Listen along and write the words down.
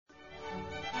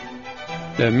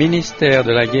Le Ministère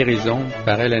de la Guérison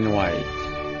par Ellen White.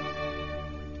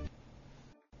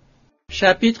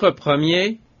 Chapitre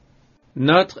 1er.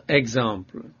 Notre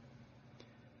exemple.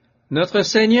 Notre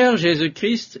Seigneur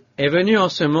Jésus-Christ est venu en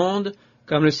ce monde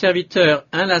comme le serviteur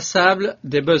inlassable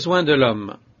des besoins de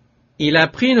l'homme. Il a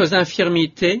pris nos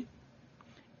infirmités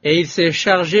et il s'est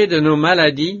chargé de nos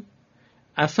maladies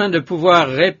afin de pouvoir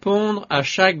répondre à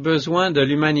chaque besoin de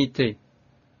l'humanité.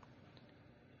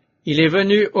 Il est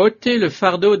venu ôter le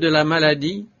fardeau de la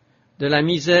maladie, de la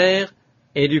misère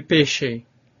et du péché.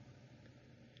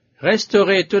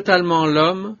 Restaurer totalement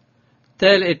l'homme,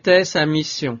 telle était sa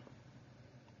mission.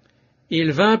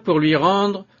 Il vint pour lui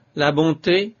rendre la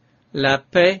bonté, la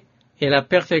paix et la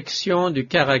perfection du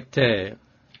caractère.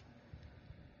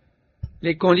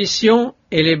 Les conditions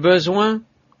et les besoins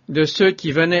de ceux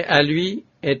qui venaient à lui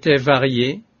étaient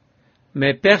variés,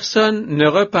 mais personne ne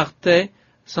repartait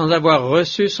sans avoir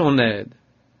reçu son aide.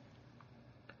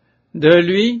 De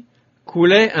lui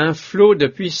coulait un flot de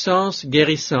puissance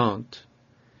guérissante.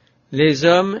 Les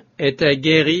hommes étaient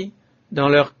guéris dans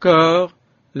leur corps,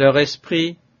 leur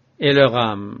esprit et leur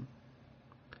âme.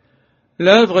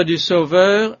 L'œuvre du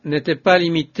Sauveur n'était pas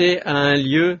limitée à un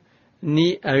lieu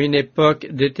ni à une époque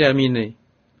déterminée.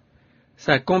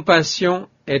 Sa compassion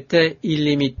était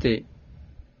illimitée.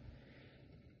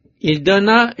 Il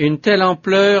donna une telle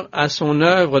ampleur à son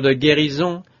œuvre de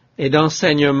guérison et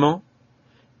d'enseignement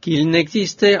qu'il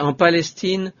n'existait en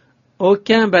Palestine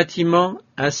aucun bâtiment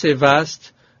assez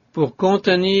vaste pour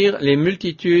contenir les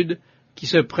multitudes qui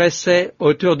se pressaient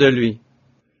autour de lui.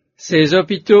 Ses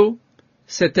hôpitaux,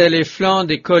 c'étaient les flancs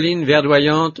des collines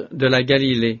verdoyantes de la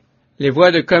Galilée, les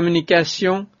voies de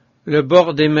communication, le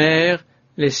bord des mers,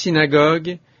 les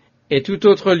synagogues et tout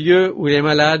autre lieu où les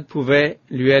malades pouvaient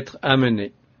lui être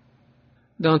amenés.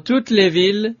 Dans toutes les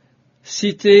villes,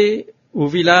 cités ou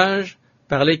villages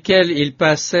par lesquels il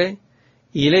passait,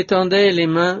 il étendait les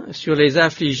mains sur les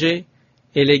affligés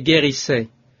et les guérissait.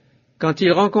 Quand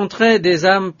il rencontrait des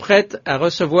âmes prêtes à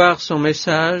recevoir son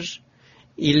message,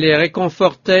 il les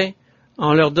réconfortait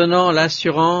en leur donnant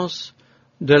l'assurance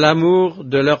de l'amour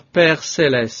de leur Père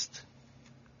céleste.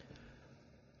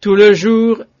 Tout le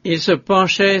jour, il se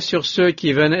penchait sur ceux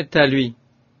qui venaient à lui.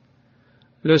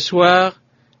 Le soir,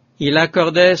 il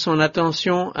accordait son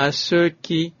attention à ceux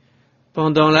qui,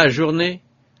 pendant la journée,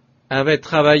 avaient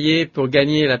travaillé pour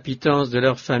gagner la pitance de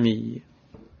leur famille.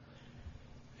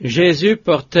 Jésus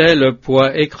portait le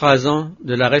poids écrasant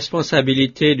de la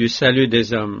responsabilité du salut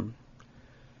des hommes.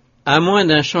 À moins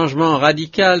d'un changement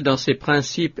radical dans ses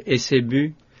principes et ses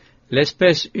buts,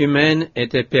 l'espèce humaine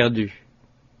était perdue.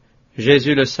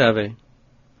 Jésus le savait.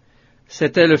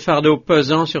 C'était le fardeau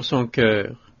pesant sur son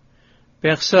cœur.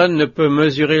 Personne ne peut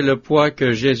mesurer le poids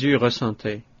que Jésus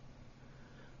ressentait.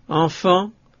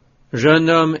 Enfant, jeune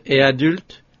homme et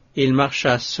adulte, il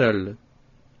marcha seul.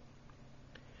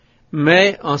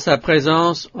 Mais en sa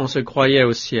présence, on se croyait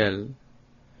au ciel.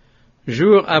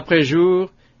 Jour après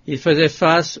jour, il faisait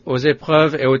face aux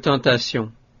épreuves et aux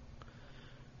tentations.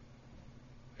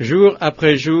 Jour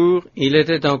après jour, il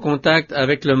était en contact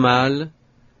avec le mal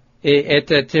et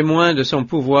était témoin de son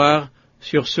pouvoir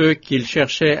sur ceux qu'il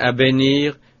cherchait à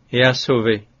bénir et à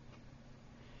sauver.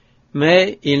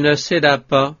 Mais il ne céda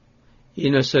pas,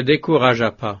 il ne se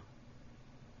découragea pas.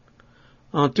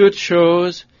 En toutes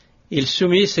choses, il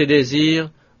soumit ses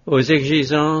désirs aux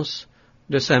exigences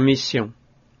de sa mission.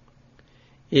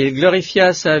 Il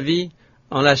glorifia sa vie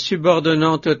en la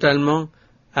subordonnant totalement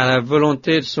à la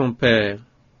volonté de son Père.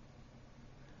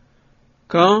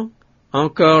 Quand,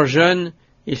 encore jeune,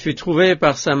 il fut trouvé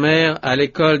par sa mère à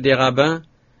l'école des rabbins,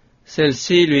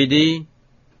 celle-ci lui dit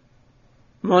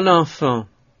 « Mon enfant,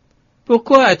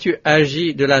 pourquoi as-tu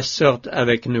agi de la sorte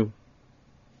avec nous ?»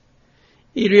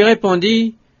 Il lui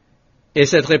répondit, et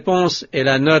cette réponse est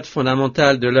la note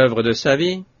fondamentale de l'œuvre de sa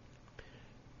vie,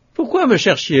 « Pourquoi me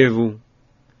cherchiez-vous ?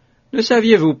 Ne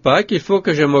saviez-vous pas qu'il faut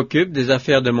que je m'occupe des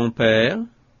affaires de mon Père ?»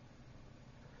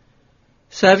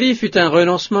 Sa vie fut un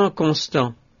renoncement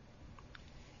constant.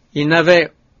 Il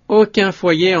n'avait aucun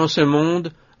foyer en ce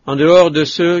monde en dehors de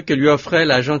ceux que lui offrait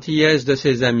la gentillesse de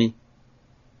ses amis.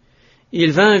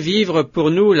 Il vint vivre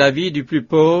pour nous la vie du plus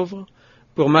pauvre,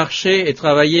 pour marcher et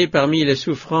travailler parmi les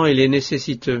souffrants et les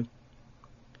nécessiteux.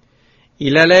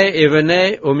 Il allait et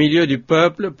venait au milieu du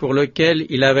peuple pour lequel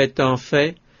il avait tant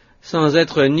fait, sans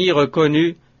être ni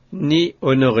reconnu ni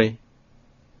honoré.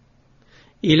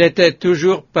 Il était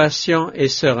toujours patient et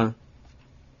serein.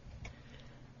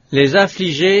 Les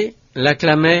affligés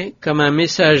l'acclamaient comme un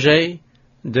messager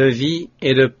de vie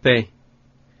et de paix.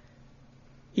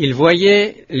 Il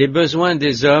voyait les besoins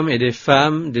des hommes et des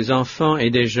femmes, des enfants et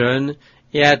des jeunes,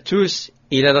 et à tous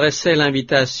il adressait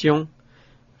l'invitation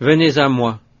 « Venez à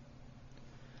moi ».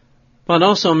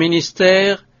 Pendant son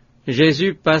ministère,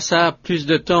 Jésus passa plus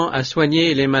de temps à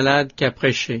soigner les malades qu'à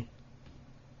prêcher.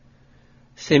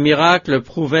 Ces miracles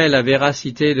prouvaient la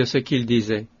véracité de ce qu'il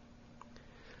disait.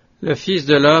 Le Fils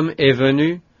de l'homme est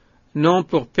venu, non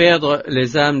pour perdre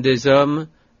les âmes des hommes,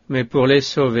 mais pour les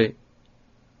sauver.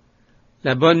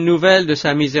 La bonne nouvelle de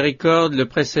sa miséricorde le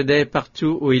précédait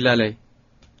partout où il allait.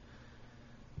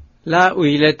 Là où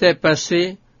il était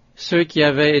passé, ceux qui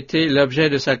avaient été l'objet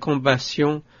de sa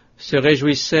compassion se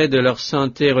réjouissaient de leur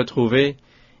santé retrouvée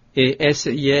et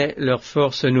essayaient leur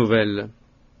force nouvelle.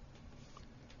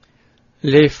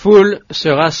 Les foules se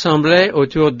rassemblaient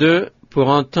autour d'eux pour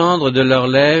entendre de leurs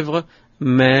lèvres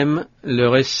même le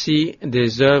récit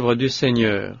des œuvres du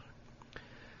Seigneur.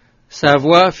 Sa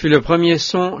voix fut le premier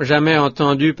son jamais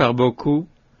entendu par beaucoup,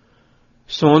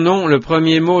 son nom le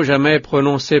premier mot jamais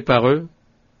prononcé par eux,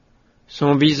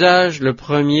 son visage le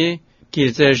premier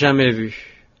qu'ils aient jamais vu.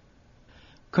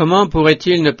 Comment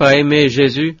pourraient-ils ne pas aimer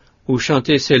Jésus ou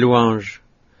chanter ses louanges?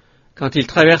 Quand il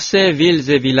traversait villes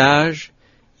et villages,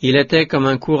 il était comme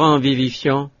un courant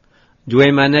vivifiant, d'où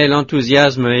émanaient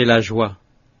l'enthousiasme et la joie.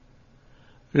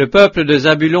 Le peuple de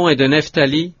Zabulon et de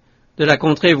Nephtali, de la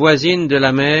contrée voisine de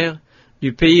la mer,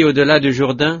 du pays au-delà du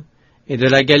Jourdain et de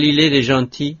la Galilée des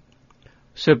gentils,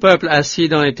 ce peuple assis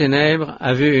dans les ténèbres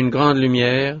a vu une grande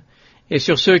lumière, et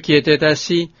sur ceux qui étaient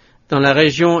assis dans la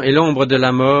région et l'ombre de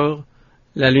la mort,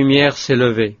 la lumière s'est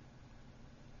levée.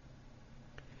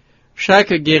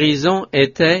 Chaque guérison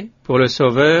était, pour le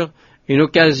Sauveur, une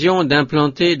occasion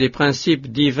d'implanter des principes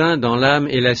divins dans l'âme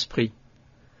et l'esprit.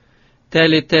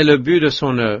 Tel était le but de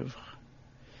son œuvre.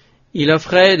 Il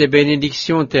offrait des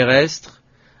bénédictions terrestres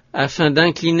afin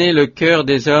d'incliner le cœur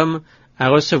des hommes à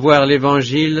recevoir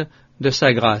l'évangile de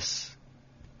sa grâce.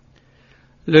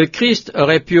 Le Christ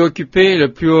aurait pu occuper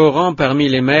le plus haut rang parmi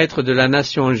les maîtres de la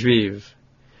nation juive,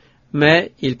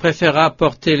 mais il préféra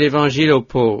porter l'évangile aux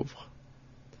pauvres.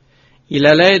 Il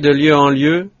allait de lieu en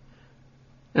lieu.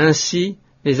 Ainsi,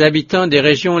 les habitants des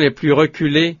régions les plus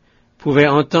reculées pouvaient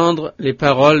entendre les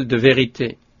paroles de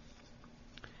vérité.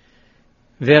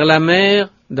 Vers la mer,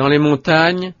 dans les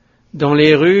montagnes, dans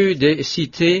les rues des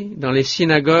cités, dans les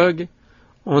synagogues,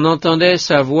 on entendait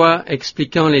sa voix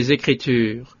expliquant les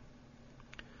Écritures.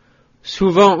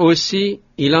 Souvent aussi,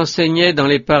 il enseignait dans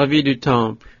les parvis du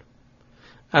temple,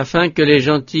 afin que les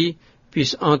gentils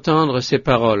puissent entendre ses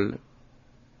paroles.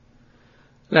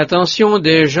 L'attention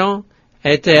des gens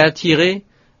était attirée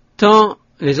tant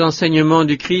les enseignements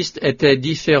du Christ étaient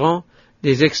différents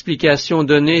des explications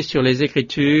données sur les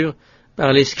Écritures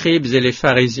par les scribes et les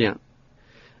pharisiens.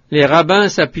 Les rabbins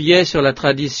s'appuyaient sur la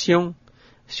tradition,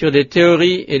 sur des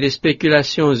théories et des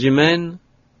spéculations humaines.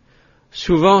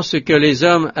 Souvent ce que les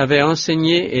hommes avaient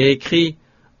enseigné et écrit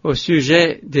au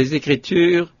sujet des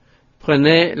Écritures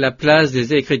prenait la place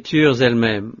des Écritures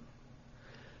elles-mêmes.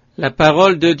 La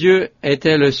parole de Dieu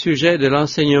était le sujet de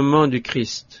l'enseignement du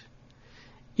Christ.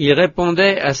 Il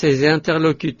répondait à ses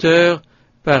interlocuteurs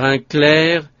par un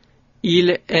clair «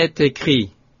 Il est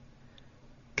écrit ».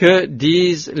 Que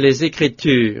disent les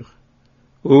Écritures?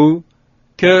 Ou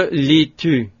que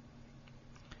lis-tu?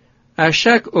 À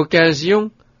chaque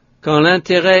occasion, quand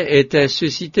l'intérêt était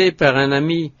suscité par un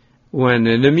ami ou un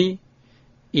ennemi,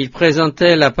 il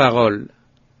présentait la parole.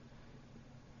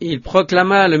 Il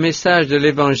proclama le message de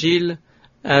l'Évangile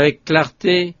avec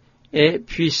clarté et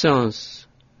puissance.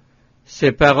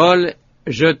 Ces paroles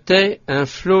jetaient un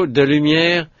flot de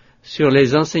lumière sur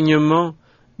les enseignements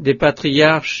des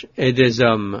patriarches et des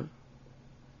hommes.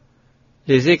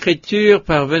 Les Écritures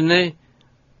parvenaient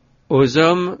aux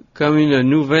hommes comme une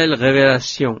nouvelle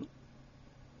révélation.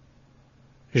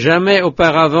 Jamais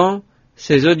auparavant,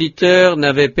 ces auditeurs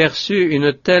n'avaient perçu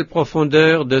une telle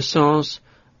profondeur de sens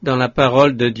dans la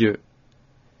parole de Dieu.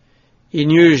 Il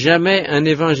n'y eut jamais un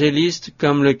évangéliste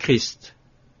comme le Christ.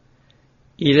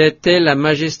 Il était la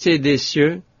majesté des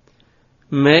cieux,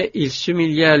 mais il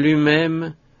s'humilia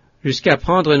lui-même jusqu'à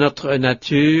prendre notre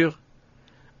nature,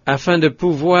 afin de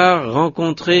pouvoir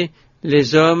rencontrer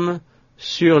les hommes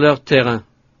sur leur terrain.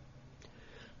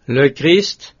 Le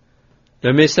Christ,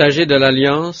 le messager de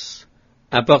l'Alliance,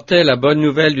 apportait la bonne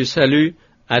nouvelle du salut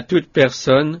à toute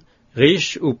personne,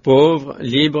 riche ou pauvre,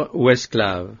 libre ou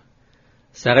esclave.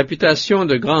 Sa réputation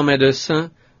de grand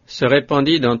médecin se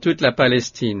répandit dans toute la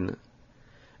Palestine.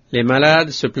 Les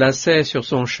malades se plaçaient sur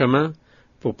son chemin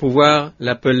pour pouvoir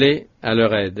l'appeler à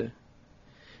leur aide.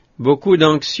 Beaucoup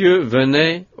d'anxieux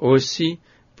venaient aussi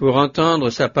pour entendre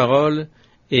sa parole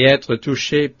et être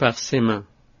touchés par ses mains.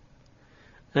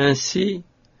 Ainsi,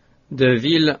 de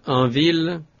ville en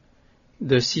ville,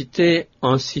 de cité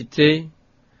en cité,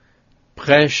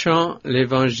 prêchant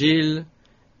l'Évangile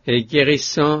et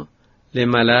guérissant les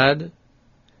malades,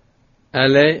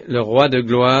 allait le roi de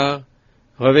gloire,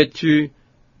 revêtu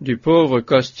du pauvre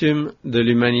costume de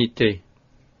l'humanité.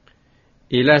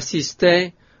 Il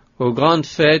assistait aux grandes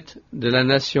fêtes de la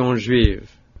nation juive.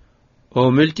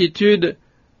 Aux multitudes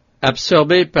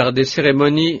absorbées par des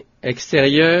cérémonies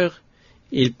extérieures,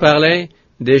 il parlait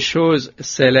des choses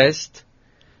célestes,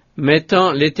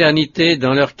 mettant l'éternité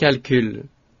dans leurs calculs.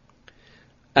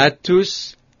 À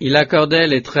tous, il accordait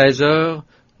les trésors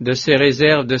de ses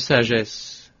réserves de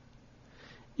sagesse.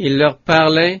 Il leur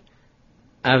parlait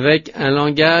avec un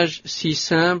langage si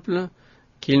simple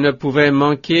qu'ils ne pouvaient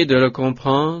manquer de le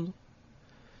comprendre.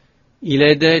 Il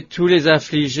aidait tous les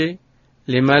affligés,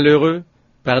 les malheureux,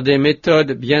 par des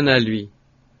méthodes bien à lui.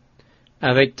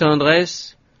 Avec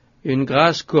tendresse, une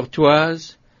grâce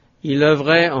courtoise, il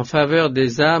œuvrait en faveur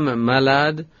des âmes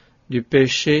malades du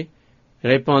péché,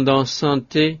 répandant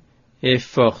santé et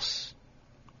force.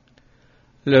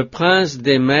 Le prince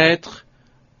des maîtres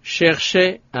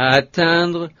cherchait à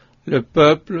atteindre le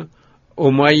peuple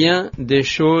au moyen des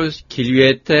choses qui lui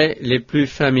étaient les plus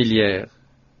familières.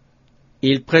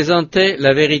 Il présentait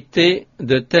la vérité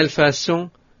de telle façon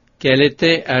qu'elle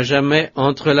était à jamais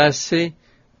entrelacée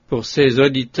pour ses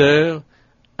auditeurs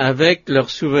avec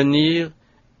leurs souvenirs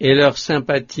et leurs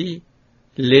sympathies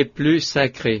les plus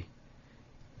sacrées.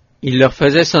 Il leur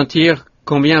faisait sentir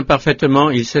combien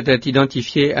parfaitement il s'était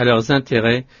identifié à leurs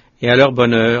intérêts et à leur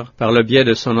bonheur par le biais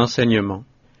de son enseignement.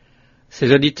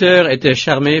 Ses auditeurs étaient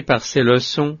charmés par ses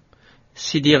leçons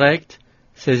si directes,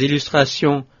 ses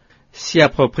illustrations si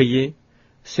appropriées,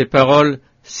 ses paroles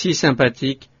si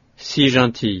sympathiques, si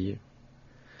gentilles.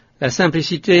 La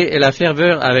simplicité et la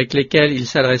ferveur avec lesquelles il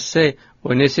s'adressait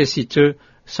aux nécessiteux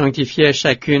sanctifiaient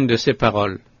chacune de ses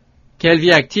paroles. Quelle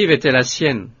vie active était la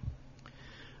sienne!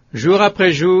 Jour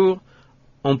après jour,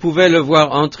 on pouvait le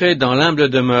voir entrer dans l'humble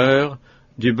demeure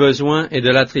du besoin et de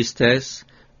la tristesse,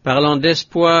 parlant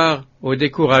d'espoir aux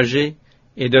découragés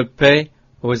et de paix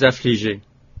aux affligés.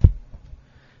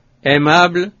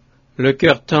 Aimable, le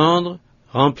cœur tendre,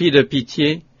 rempli de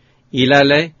pitié, il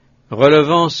allait,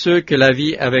 relevant ceux que la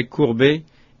vie avait courbés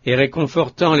et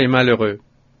réconfortant les malheureux.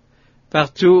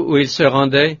 Partout où il se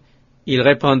rendait, il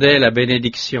répandait la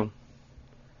bénédiction.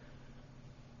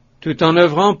 Tout en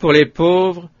œuvrant pour les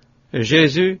pauvres,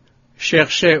 Jésus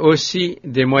cherchait aussi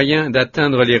des moyens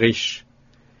d'atteindre les riches.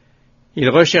 Il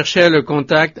recherchait le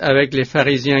contact avec les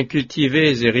pharisiens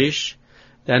cultivés et riches,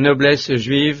 la noblesse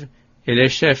juive et les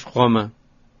chefs romains.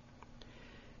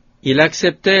 Il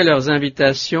acceptait leurs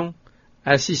invitations,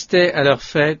 assistait à leurs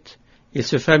fêtes, il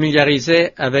se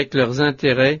familiarisait avec leurs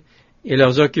intérêts et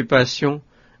leurs occupations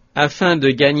afin de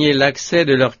gagner l'accès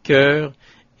de leur cœur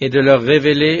et de leur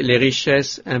révéler les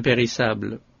richesses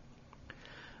impérissables.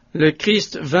 Le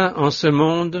Christ vint en ce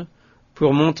monde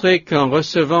pour montrer qu'en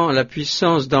recevant la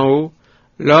puissance d'en haut,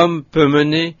 l'homme peut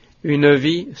mener une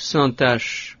vie sans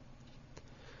tache.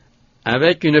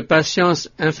 Avec une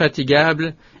patience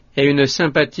infatigable et une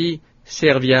sympathie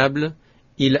serviable,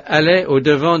 il allait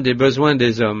au-devant des besoins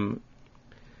des hommes.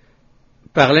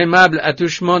 Par l'aimable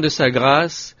attouchement de sa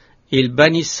grâce, il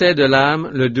bannissait de l'âme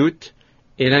le doute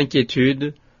et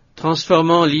l'inquiétude,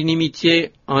 transformant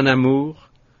l'inimitié en amour,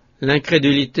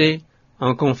 l'incrédulité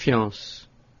en confiance.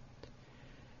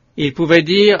 Il pouvait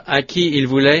dire à qui il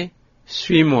voulait «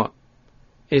 Suis-moi »,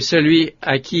 et celui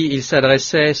à qui il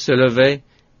s'adressait se levait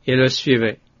et le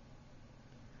suivait.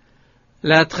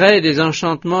 L'attrait des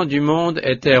enchantements du monde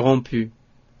était rompu.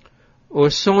 Au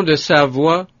son de sa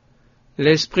voix,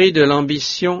 l'esprit de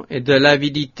l'ambition et de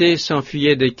l'avidité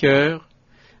s'enfuyait des cœurs,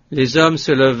 les hommes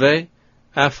se levaient,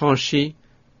 affranchis,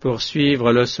 pour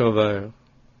suivre le Sauveur.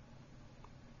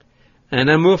 Un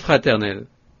amour fraternel.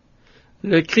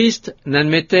 Le Christ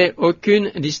n'admettait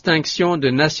aucune distinction de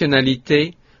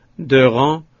nationalité, de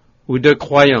rang ou de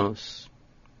croyance.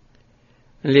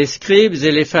 Les scribes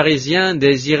et les pharisiens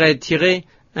désiraient tirer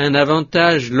un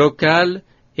avantage local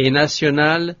et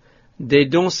national des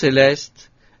dons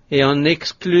célestes et en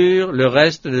exclure le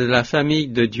reste de la famille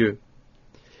de Dieu.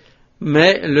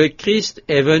 Mais le Christ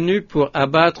est venu pour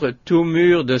abattre tout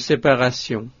mur de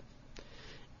séparation.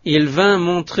 Il vint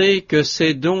montrer que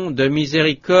ces dons de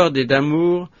miséricorde et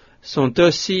d'amour sont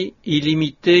aussi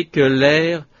illimités que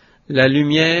l'air, la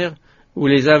lumière ou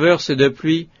les averses de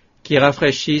pluie qui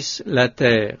rafraîchissent la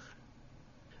terre.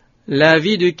 La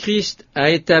vie du Christ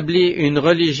a établi une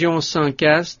religion sans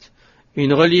caste,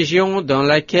 une religion dans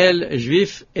laquelle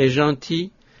juifs et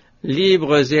gentils,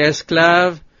 libres et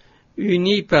esclaves,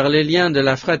 unis par les liens de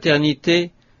la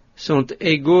fraternité, sont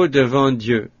égaux devant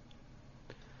Dieu.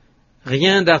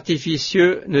 rien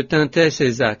d'artificieux ne teintait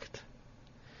ses actes.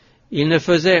 Il ne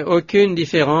faisait aucune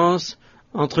différence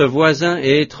entre voisins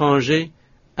et étrangers,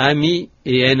 amis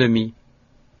et ennemis.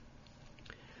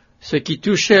 Ce qui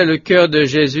touchait le cœur de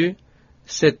Jésus,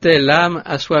 c'était l'âme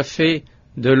assoiffée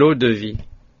de l'eau de vie.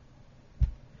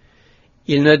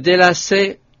 Il ne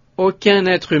délassait aucun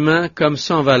être humain comme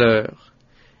sans valeur,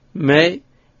 mais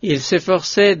il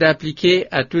s'efforçait d'appliquer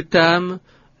à toute âme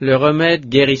le remède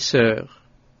guérisseur.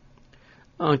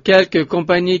 En quelque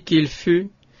compagnie qu'il fût,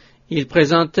 il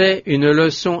présentait une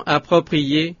leçon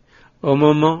appropriée au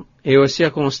moment et aux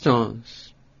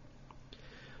circonstances.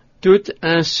 Toute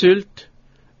insulte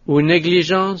ou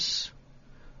négligence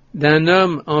d'un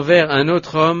homme envers un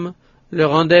autre homme le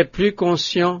rendait plus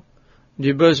conscient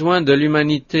du besoin de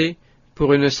l'humanité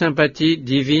pour une sympathie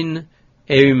divine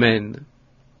et humaine.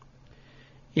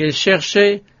 Il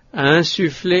cherchait à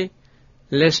insuffler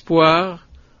l'espoir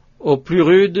aux plus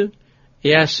rudes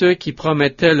et à ceux qui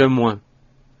promettaient le moins,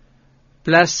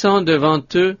 plaçant devant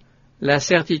eux la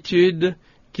certitude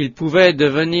qu'ils pouvaient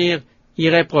devenir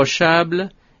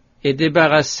irréprochables et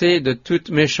débarrassés de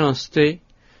toute méchanceté,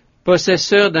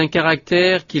 possesseurs d'un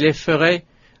caractère qui les ferait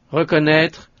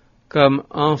reconnaître comme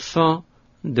enfants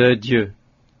de Dieu.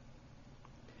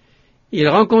 Il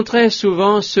rencontrait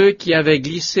souvent ceux qui avaient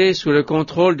glissé sous le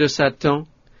contrôle de Satan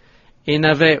et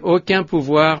n'avaient aucun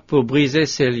pouvoir pour briser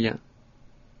ses liens.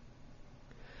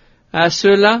 À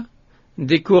ceux-là,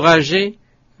 découragés,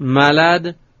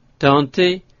 malades,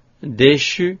 tentés,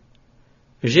 déchus,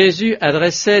 Jésus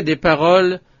adressait des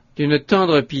paroles d'une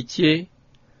tendre pitié,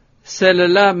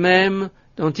 celles-là même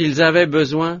dont ils avaient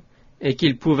besoin et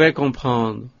qu'ils pouvaient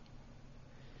comprendre.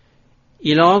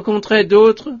 Il en rencontrait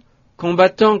d'autres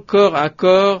combattant corps à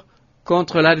corps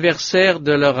contre l'adversaire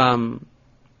de leur âme.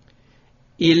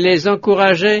 Il les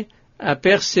encourageait à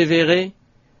persévérer,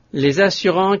 les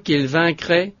assurant qu'ils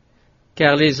vaincraient,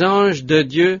 car les anges de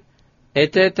Dieu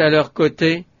étaient à leur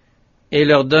côté et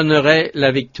leur donneraient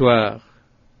la victoire.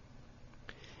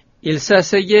 Il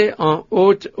s'asseyait en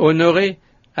hôte honoré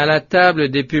à la table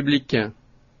des publicains.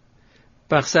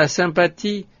 Par sa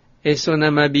sympathie et son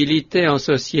amabilité en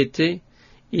société,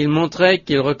 il montrait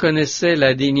qu'il reconnaissait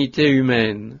la dignité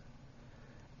humaine.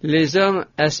 Les hommes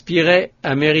aspiraient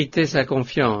à mériter sa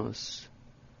confiance.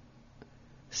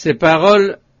 Ses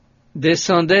paroles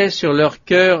descendaient sur leurs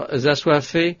cœurs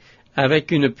assoiffés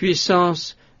avec une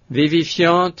puissance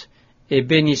vivifiante et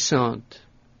bénissante.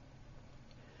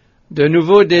 De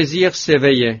nouveaux désirs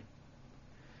s'éveillaient.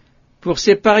 Pour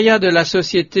ces parias de la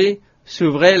société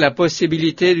s'ouvrait la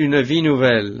possibilité d'une vie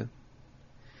nouvelle.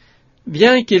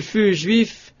 Bien qu'il fût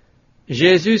juif,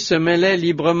 Jésus se mêlait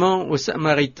librement aux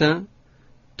Samaritains,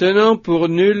 tenant pour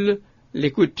nulles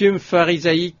les coutumes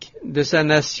pharisaïques de sa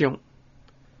nation.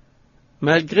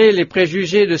 Malgré les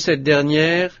préjugés de cette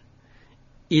dernière,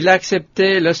 il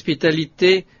acceptait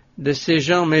l'hospitalité de ces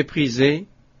gens méprisés,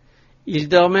 il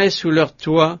dormait sous leur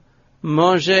toit,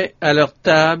 mangeait à leur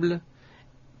table,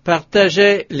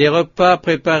 partageait les repas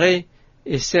préparés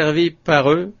et servis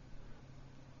par eux,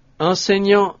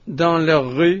 enseignant dans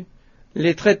leurs rues,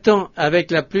 les traitant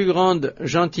avec la plus grande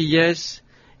gentillesse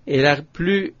et la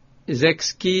plus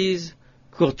exquise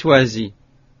courtoisie.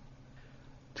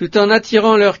 Tout en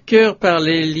attirant leur cœur par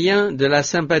les liens de la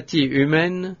sympathie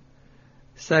humaine,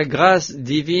 sa grâce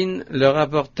divine leur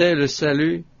apportait le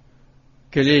salut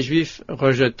que les Juifs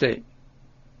rejetaient.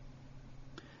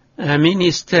 Un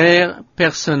ministère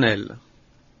personnel.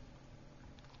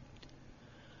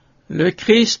 Le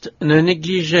Christ ne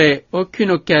négligeait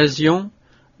aucune occasion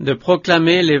de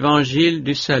proclamer l'évangile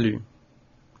du salut.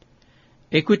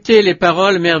 Écoutez les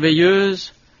paroles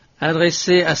merveilleuses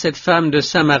adressées à cette femme de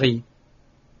Samarie.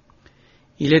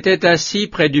 Il était assis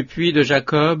près du puits de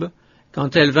Jacob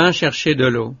quand elle vint chercher de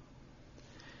l'eau.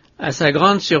 À sa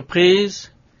grande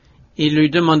surprise, il lui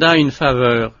demanda une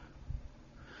faveur.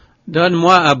 «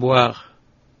 Donne-moi à boire, »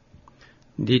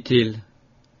 dit-il.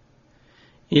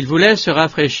 Il voulait se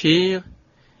rafraîchir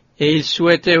et il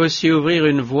souhaitait aussi ouvrir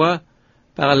une voie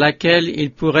par laquelle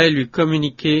il pourrait lui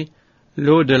communiquer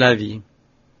l'eau de la vie.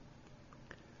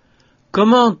 «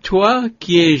 Comment toi,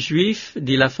 qui es juif,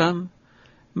 dit la femme,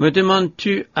 me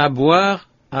demandes-tu à boire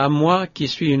à moi qui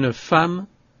suis une femme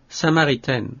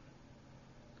samaritaine ?»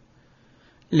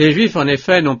 Les Juifs, en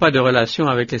effet, n'ont pas de relation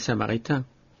avec les Samaritains.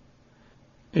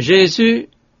 Jésus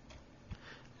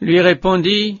lui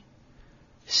répondit,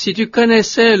 « Si tu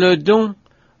connaissais le don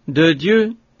de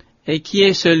Dieu et qui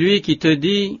est celui qui te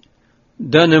dit, «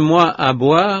 Donne-moi à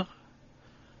boire »,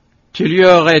 tu lui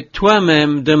aurais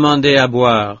toi-même demandé à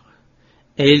boire,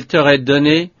 et il t'aurait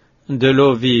donné de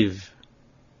l'eau vive. »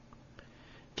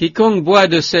 Quiconque boit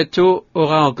de cette eau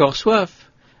aura encore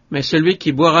soif, mais celui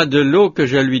qui boira de l'eau que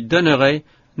je lui donnerai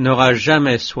n'aura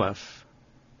jamais soif.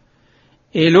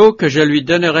 Et l'eau que je lui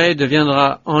donnerai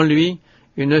deviendra en lui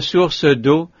une source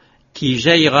d'eau qui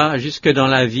jaillira jusque dans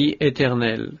la vie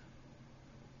éternelle.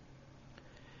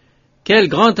 Quel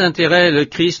grand intérêt le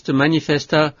Christ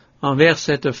manifesta envers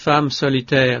cette femme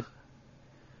solitaire.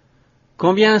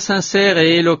 Combien sincères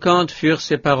et éloquentes furent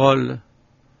ses paroles.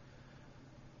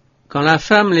 Quand la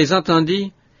femme les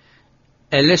entendit,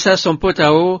 elle laissa son pot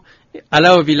à eau,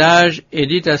 alla au village et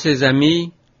dit à ses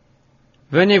amis,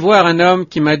 « Venez voir un homme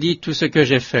qui m'a dit tout ce que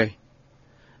j'ai fait.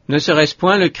 Ne serait-ce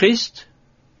point le Christ ?»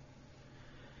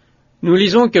 Nous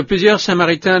lisons que plusieurs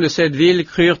Samaritains de cette ville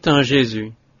crurent en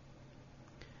Jésus.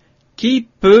 Qui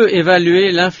peut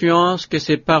évaluer l'influence que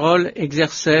ces paroles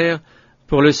exercèrent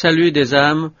pour le salut des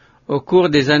âmes au cours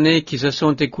des années qui se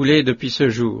sont écoulées depuis ce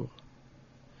jour?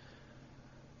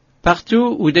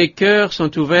 Partout où des cœurs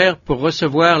sont ouverts pour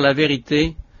recevoir la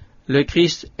vérité, le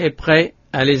Christ est prêt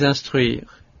à les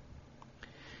instruire.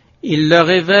 Il leur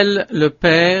révèle le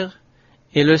Père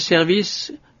et le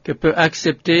service que peut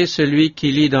accepter celui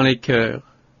qui lit dans les cœurs.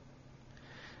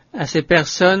 À ces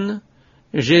personnes,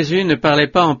 Jésus ne parlait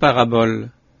pas en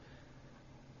paraboles.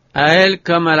 À elle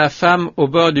comme à la femme au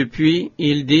bord du puits,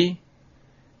 il dit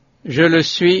 « Je le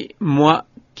suis, moi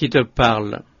qui te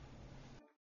parle ».